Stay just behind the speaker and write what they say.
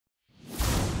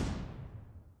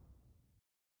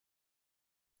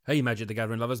Hey Magic the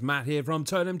Gathering lovers, Matt here from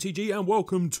TOTALmtg and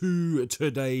welcome to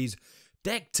today's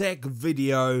deck tech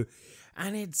video.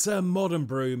 And it's a modern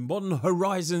brew. Modern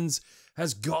Horizons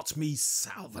has got me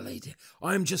salivating.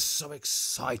 I'm just so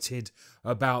excited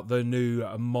about the new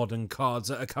modern cards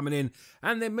that are coming in,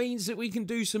 and that means that we can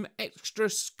do some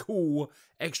extra cool,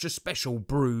 extra special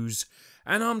brews.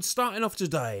 And I'm starting off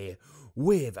today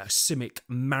with a SIMIC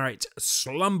MARIT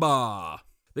SLUMBER.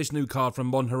 This new card from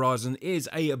Modern Horizon is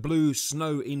a blue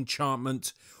snow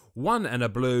enchantment. 1 and a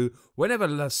blue. Whenever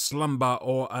a slumber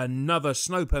or another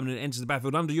snow permanent enters the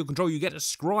battlefield under your control, you get to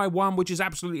scry 1, which is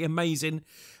absolutely amazing.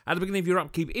 At the beginning of your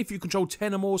upkeep, if you control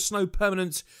 10 or more snow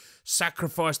permanents,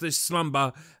 sacrifice this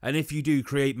slumber. And if you do,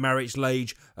 create Marit's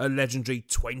Lage, a legendary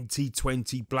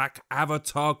 2020 black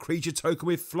avatar creature token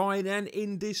with flying and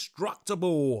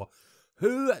indestructible.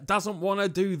 Who doesn't want to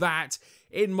do that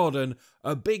in Modern?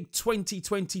 A big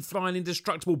 2020 flying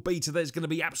indestructible beta that's going to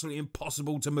be absolutely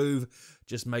impossible to move.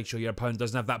 Just make sure your opponent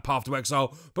doesn't have that path to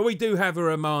exile. But we do have a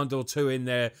remand or two in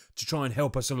there to try and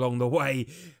help us along the way.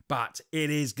 But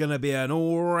it is going to be an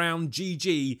all-round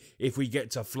GG if we get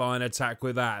to fly and attack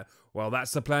with that. Well,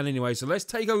 that's the plan anyway. So let's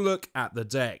take a look at the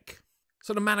deck.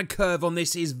 So the mana curve on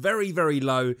this is very, very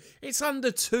low. It's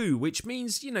under 2, which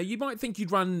means, you know, you might think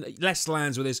you'd run less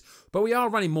lands with this, but we are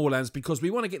running more lands because we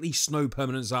want to get these snow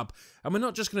permanents up, and we're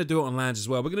not just going to do it on lands as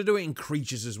well. We're going to do it in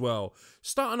creatures as well.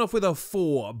 Starting off with a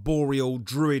 4 Boreal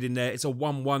Druid in there. It's a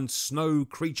 1/1 snow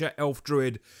creature elf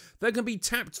druid. They're going to be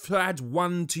tapped to add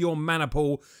 1 to your mana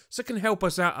pool, so it can help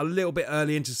us out a little bit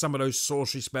early into some of those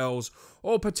sorcery spells,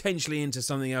 or potentially into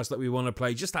something else that we want to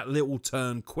play just that little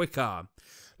turn quicker.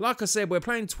 Like I said, we're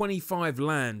playing 25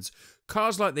 lands.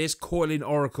 Cards like this, Coiling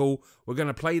Oracle, we're going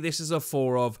to play this as a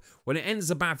 4 of. When it ends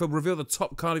the battlefield, reveal the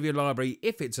top card of your library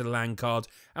if it's a land card,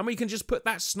 and we can just put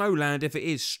that snow land, if it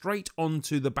is, straight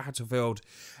onto the battlefield.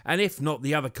 And if not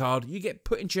the other card, you get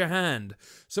put into your hand.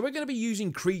 So we're going to be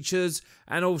using creatures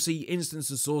and obviously instants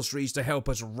and sorceries to help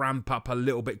us ramp up a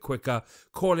little bit quicker.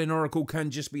 Coiling Oracle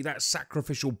can just be that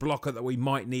sacrificial blocker that we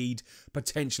might need,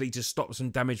 potentially to stop some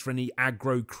damage for any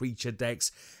aggro creature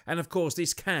decks. And of course,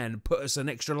 this can put us an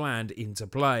extra land into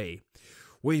play.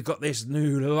 We've got this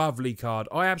new lovely card.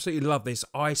 I absolutely love this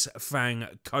Ice Fang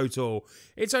Kotal.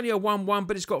 It's only a 1/1,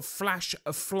 but it's got flash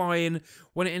flying.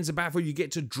 When it ends the battlefield, you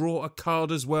get to draw a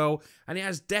card as well. And it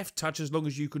has Death Touch as long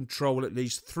as you control at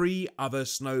least 3 other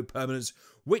snow permanents,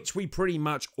 which we pretty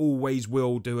much always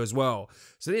will do as well.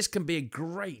 So this can be a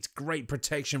great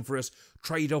protection for us.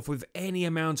 Trade off with any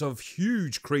amount of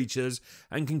huge creatures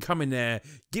and can come in there,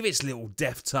 give its little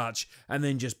Death Touch, and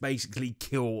then just basically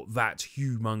kill that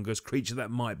humongous creature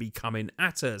that might be coming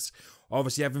at us.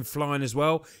 Obviously having flying as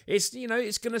well, it's, you know,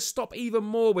 it's going to stop even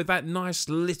more with that nice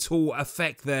little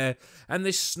effect there. And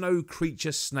this snow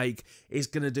creature snake is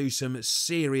going to do some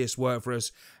serious work for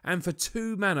us. And for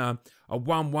 2 mana, a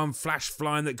 1/1 flash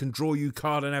flying that can draw you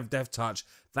card and have Death Touch,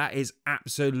 that is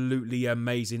absolutely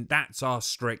amazing. That's our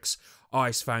Strix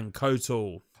Ice Fang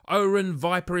Kotal. Oran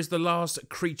Viper is the last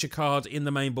creature card in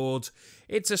the main board.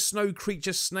 It's a snow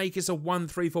creature snake. It's a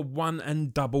 1/3 for 1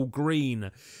 and double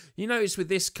green. You notice with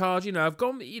this card, you know, I've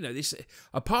gone, you know, this,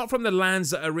 apart from the lands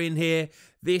that are in here,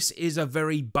 this is a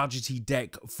very budgety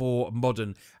deck for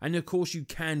Modern. And of course, you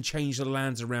can change the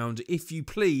lands around if you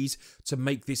please to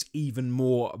make this even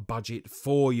more budget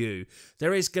for you.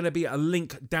 There is going to be a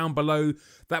link down below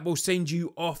that will send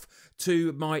you off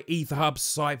to my Aetherhub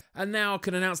site. And now I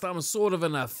can announce that I'm sort of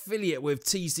an affiliate with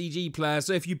TCGPlayer.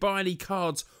 So if you buy any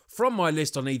cards from my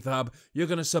list on Aetherhub, you're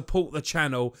going to support the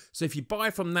channel. So if you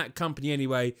buy from that company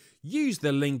anyway, use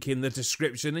the link in the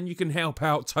description and you can help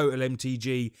out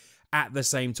TOTALmtg at the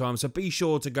same time. So be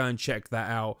sure to go and check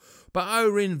that out. But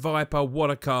Oran Viper,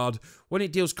 what a card. When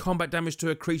it deals combat damage to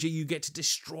a creature, you get to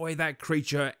destroy that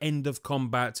creature at end of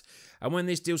combat. And when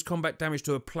this deals combat damage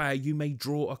to a player, you may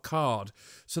draw a card.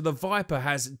 So the Viper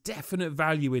has definite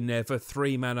value in there for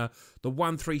 3 mana. The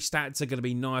 1/3 stats are going to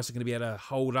be nice. They're going to be able to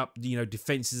hold up, you know,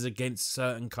 defenses against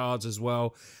certain cards as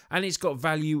well. And it's got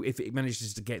value if it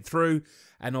manages to get through.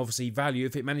 And obviously value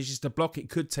if it manages to block. It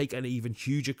could take an even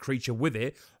huger creature with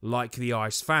it, like the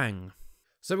Ice Fang.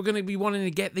 So we're going to be wanting to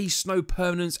get these snow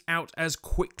permanents out as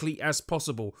quickly as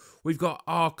possible. We've got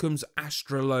Arkham's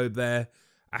Astrolabe there.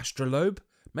 Astrolabe?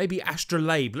 Maybe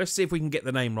Astrolabe. Let's see if we can get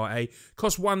the name right, eh?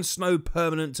 Costs 1 snow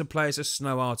permanent to play as a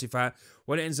snow artifact.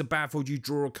 When it ends the battlefield, you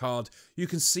draw a card. You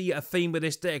can see a theme with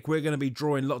this deck. We're going to be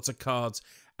drawing lots of cards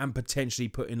and potentially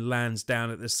putting lands down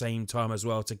at the same time as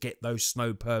well to get those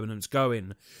snow permanents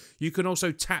going. You can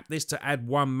also tap this to add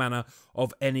 1 mana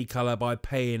of any colour by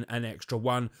paying an extra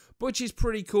 1, which is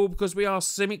pretty cool because we are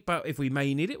Simic, but if we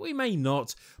may need it, we may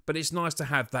not. But it's nice to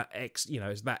have that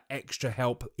that extra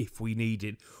help if we need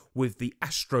it with the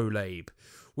Astrolabe.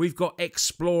 We've got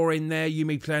Explore in there. You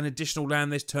may play an additional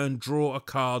land this turn, draw a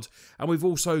card. And we've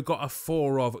also got a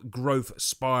 4 of Growth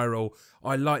Spiral.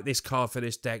 I like this card for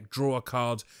this deck. Draw a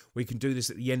card. We can do this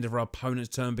at the end of our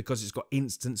opponent's turn because it's got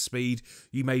instant speed.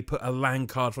 You may put a land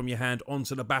card from your hand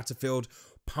onto the battlefield,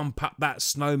 pump up that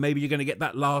snow. Maybe you're going to get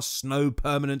that last snow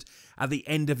permanent at the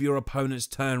end of your opponent's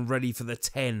turn, ready for the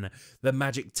 10, the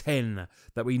magic 10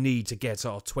 that we need to get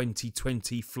our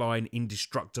 2020 flying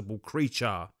indestructible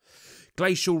creature.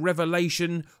 Glacial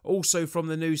Revelation, also from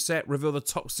the new set. Reveal the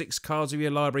top 6 cards of your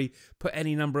library. Put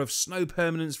any number of snow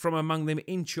permanents from among them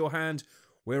into your hand.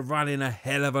 We're running a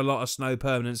hell of a lot of snow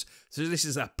permanents, so this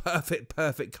is a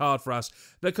perfect card for us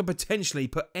that could potentially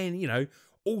put any,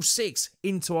 all 6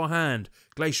 into our hand.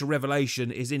 Glacial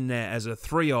Revelation is in there as a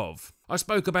 3 of. I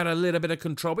spoke about a little bit of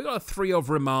control. We got a 3 of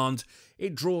Remand.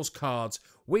 It draws cards.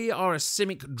 We are a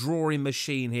Simic drawing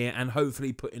machine here and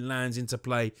hopefully putting lands into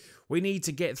play. We need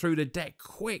to get through the deck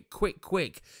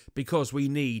quick, because we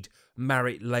need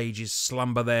Marit Allegiance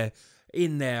Slumber there.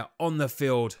 In there, on the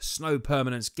field, snow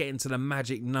permanents, getting to the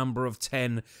magic number of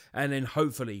 10, and then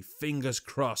hopefully, fingers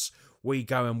crossed, we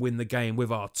go and win the game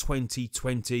with our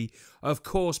 2020. Of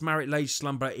course, Marit Allegiance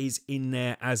Slumber is in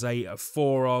there as a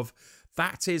 4 of.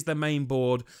 That is the main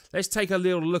board. Let's take a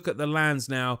little look at the lands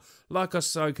now. Like I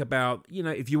spoke about,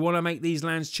 if you want to make these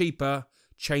lands cheaper,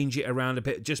 change it around a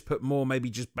bit. Just put more, maybe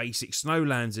just basic snow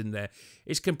lands in there.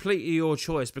 It's completely your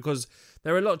choice because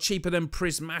they're a lot cheaper than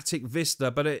Prismatic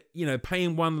Vista. But,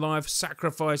 paying 1 life,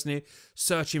 sacrificing it,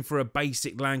 searching for a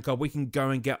basic land card, we can go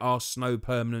and get our snow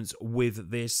permanents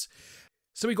with this.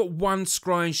 So we've got 1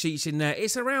 scrying sheets in there.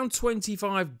 It's around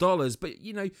 $25, but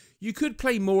you could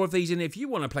play more of these. And if you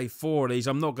want to play 4 of these,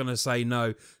 I'm not going to say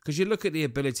no, because you look at the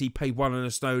ability, pay 1 on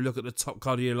a snow, look at the top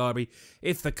card of your library.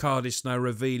 If the card is snow,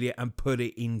 reveal it and put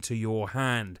it into your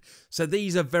hand. So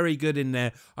these are very good in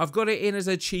there. I've got it in as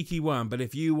a cheeky 1, but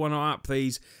if you want to up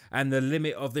these and the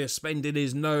limit of their spending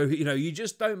is no, you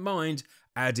just don't mind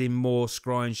adding more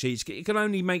scrying sheets. It can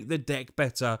only make the deck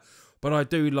better. But I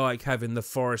do like having the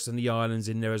forest and the islands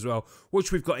in there as well,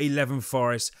 which we've got 11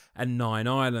 forests and 9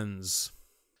 islands.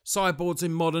 Sideboards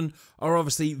in Modern are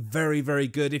obviously very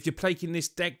good. If you're taking this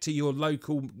deck to your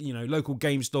local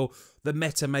game store, the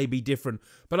meta may be different.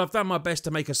 But I've done my best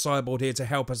to make a sideboard here to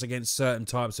help us against certain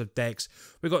types of decks.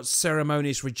 We've got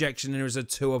Ceremonious Rejection. There is a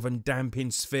 2 of and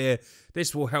Damping Sphere.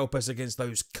 This will help us against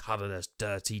those colourless,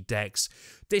 dirty decks.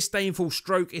 Disdainful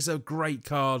Stroke is a great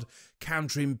card,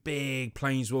 countering big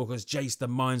planeswalkers. Jace the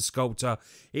Mind Sculptor.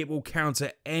 It will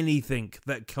counter anything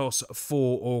that costs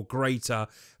 4 or greater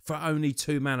for only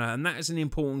 2 mana, and that is an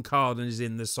important card and is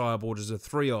in the sideboard as a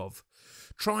 3 of.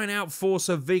 Trying out Force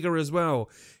of Vigor as well.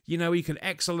 You can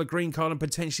exile a green card and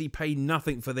potentially pay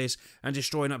nothing for this and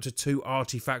destroying up to 2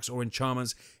 artifacts or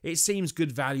enchantments. It seems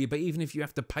good value, but even if you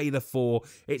have to pay the 4,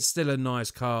 it's still a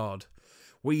nice card.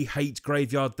 We hate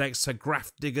graveyard decks, so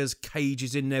Graph Digger's Cage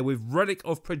is in there with Relic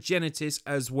of Progenitus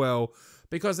as well,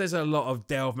 because there's a lot of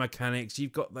delve mechanics.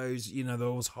 You've got those,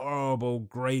 those horrible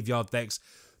graveyard decks.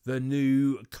 The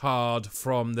new card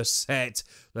from the set,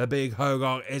 the Big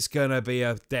Hogarth, it's going to be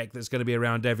a deck that's going to be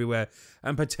around everywhere.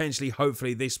 And potentially,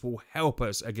 hopefully, this will help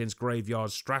us against graveyard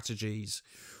strategies.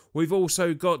 We've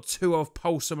also got 2 of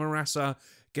Pulsar Marassa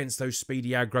against those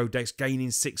speedy aggro decks, gaining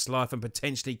 6 life and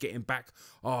potentially getting back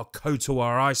our Kotor,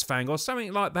 our Ice Fang, or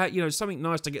something like that. Something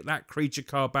nice to get that creature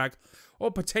card back.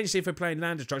 Or potentially, if we're playing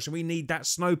land destruction, we need that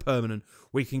snow permanent.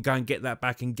 We can go and get that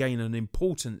back and gain an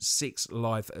important 6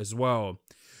 life as well.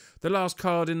 The last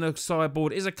card in the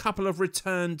sideboard is a couple of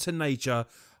Return to Nature.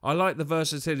 I like the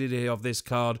versatility of this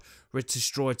card.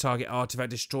 Destroy target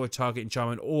artifact, destroy target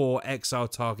enchantment, or exile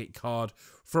target card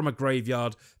from a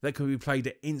graveyard that can be played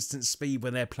at instant speed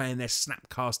when they're playing their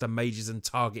Snapcaster mages and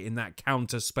targeting that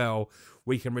counter spell.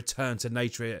 We can return to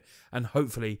nature it and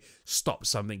hopefully stop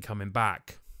something coming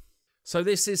back. So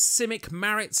this is Simic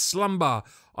Marit Slumber.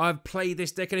 I've played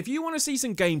this deck, and if you want to see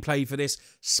some gameplay for this,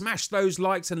 smash those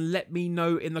likes and let me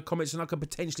know in the comments, and I can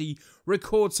potentially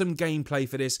record some gameplay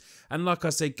for this. And like I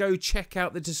said, go check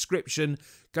out the description,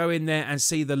 go in there and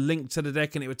see the link to the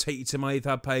deck, and it will take you to my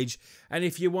Aetherhub page. And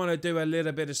if you want to do a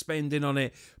little bit of spending on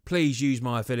it, please use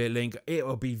my affiliate link. It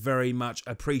will be very much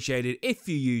appreciated if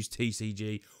you use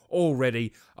TCG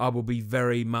already, I will be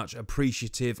very much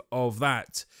appreciative of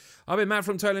that. I've been Matt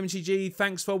from TOTALmtg.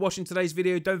 Thanks for watching today's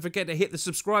video. Don't forget to hit the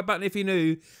subscribe button if you're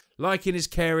new. Liking is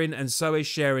caring and so is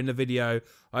sharing the video.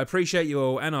 I appreciate you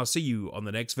all and I'll see you on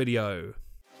the next video.